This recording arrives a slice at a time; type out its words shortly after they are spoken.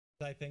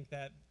I think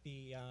that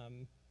the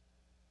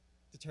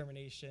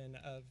determination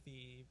of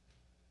the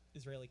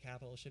Israeli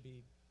capital should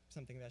be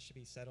something that should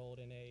be settled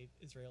in a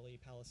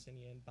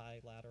Israeli-Palestinian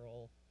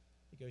bilateral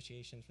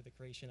negotiations for the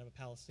creation of a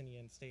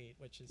Palestinian state,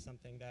 which is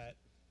something that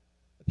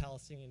the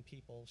Palestinian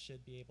people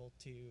should be able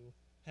to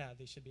have.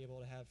 They should be able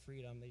to have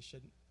freedom. They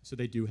should. So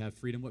they do have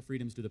freedom. What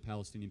freedoms do the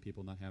Palestinian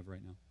people not have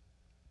right now?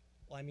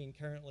 Well, I mean,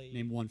 currently.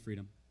 Name one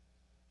freedom.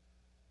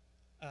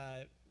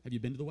 Have you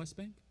been to the West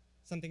Bank?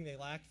 Something they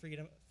lack,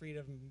 freedom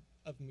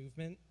of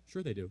movement.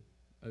 Sure they do.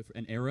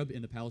 An Arab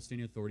in the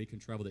Palestinian Authority can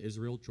travel to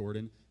Israel,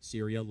 Jordan,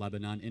 Syria,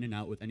 Lebanon, in and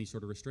out with any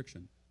sort of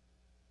restriction.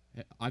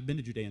 I've been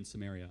to Judea and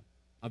Samaria.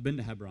 I've been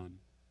to Hebron.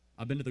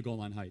 I've been to the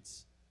Golan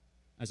Heights.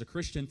 As a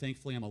Christian,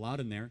 thankfully, I'm allowed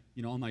in there.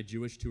 You know, all my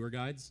Jewish tour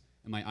guides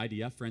and my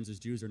IDF friends as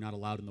Jews are not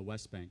allowed in the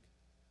West Bank.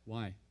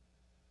 Why?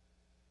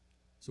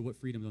 So what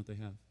freedom don't they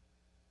have?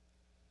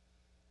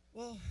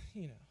 Well,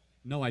 you know.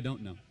 No, I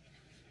don't know.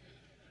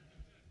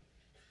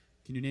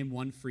 Can you name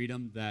one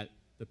freedom that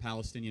the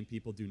Palestinian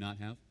people do not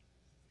have?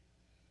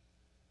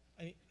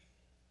 I mean,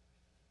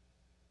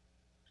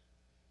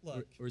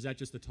 look. Or is that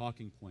just a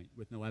talking point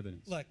with no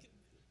evidence? Look,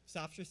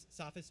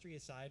 sophistry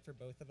aside for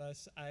both of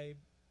us,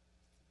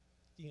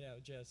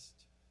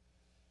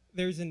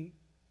 there's an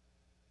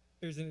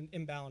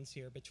imbalance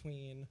here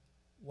between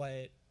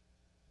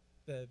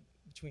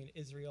between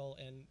Israel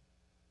and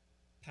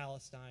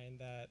Palestine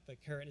that the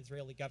current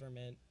Israeli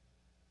government.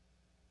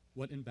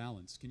 What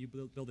imbalance? Can you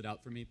build it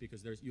out for me?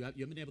 Because you haven't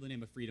been able to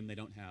name a freedom they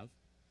don't have.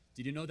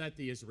 Did you know that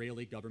the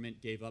Israeli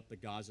government gave up the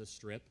Gaza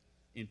Strip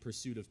in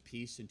pursuit of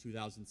peace in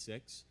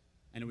 2006?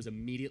 And it was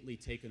immediately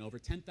taken over.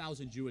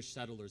 10,000 Jewish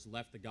settlers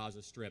left the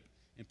Gaza Strip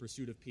in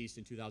pursuit of peace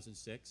in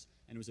 2006,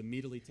 and it was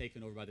immediately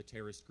taken over by the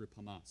terrorist group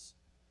Hamas,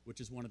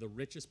 which is one of the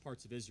richest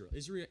parts of Israel.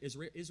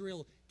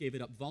 Israel gave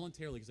it up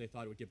voluntarily because they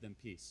thought it would give them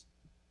peace,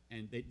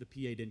 and the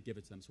PA didn't give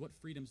it to them. So what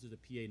freedoms does the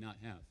PA not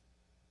have?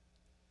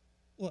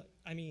 Well,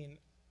 I mean,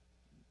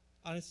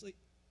 honestly,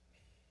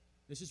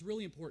 this is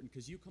really important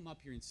because you come up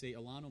here and say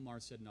Ilhan Omar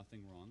said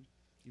nothing wrong.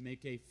 You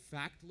make a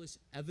factless,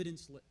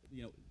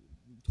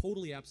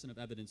 totally absent of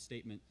evidence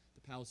statement.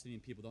 The Palestinian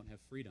people don't have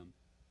freedom.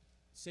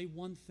 Say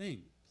one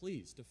thing,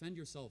 please. Defend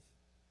yourself.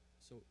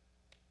 So,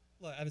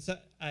 look,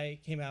 I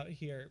came out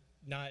here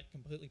not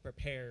completely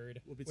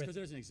prepared. Well, it's because it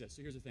doesn't exist.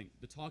 So here's the thing: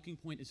 the talking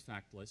point is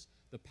factless.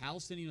 The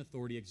Palestinian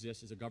Authority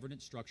exists as a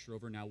governance structure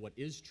over now what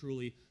is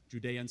truly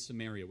Judea and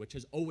Samaria, which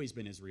has always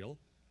been Israel.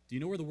 Do you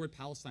know where the word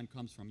Palestine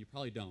comes from? You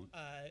probably don't.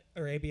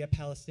 Arabia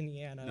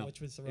Palestiniana, no, which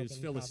was the Roman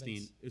Philistine.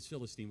 province. It was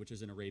Philistine, which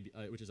is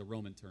which is a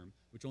Roman term,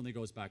 which only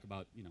goes back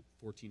about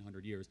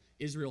 1,400 years.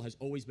 Israel has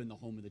always been the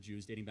home of the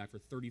Jews, dating back for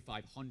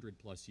 3,500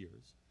 plus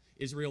years.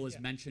 Israel is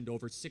mentioned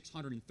over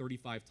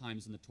 635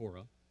 times in the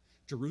Torah.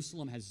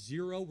 Jerusalem has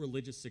zero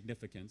religious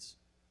significance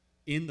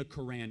in the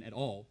Quran at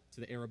all to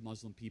the Arab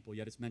Muslim people,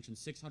 yet it's mentioned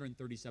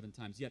 637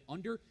 times. Yet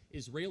under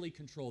Israeli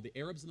control, the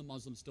Arabs and the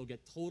Muslims still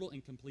get total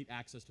and complete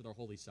access to their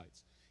holy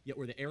sites. Yet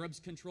where the Arabs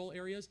control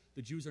areas,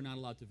 the Jews are not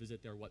allowed to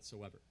visit there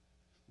whatsoever.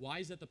 Why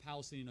is it the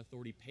Palestinian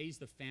Authority pays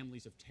the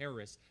families of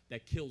terrorists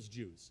that kills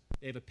Jews?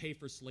 They have a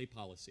pay-for-slay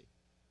policy.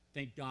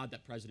 Thank God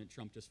that President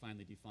Trump just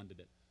finally defunded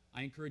it.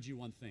 I encourage you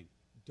one thing.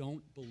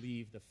 Don't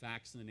believe the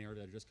facts and the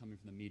narrative that are just coming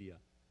from the media,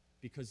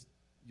 because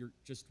you're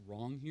just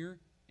wrong here,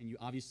 and you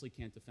obviously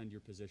can't defend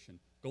your position.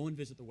 Go and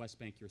visit the West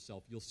Bank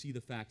yourself. You'll see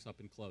the facts up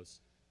and close,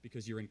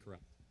 because you're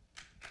incorrect.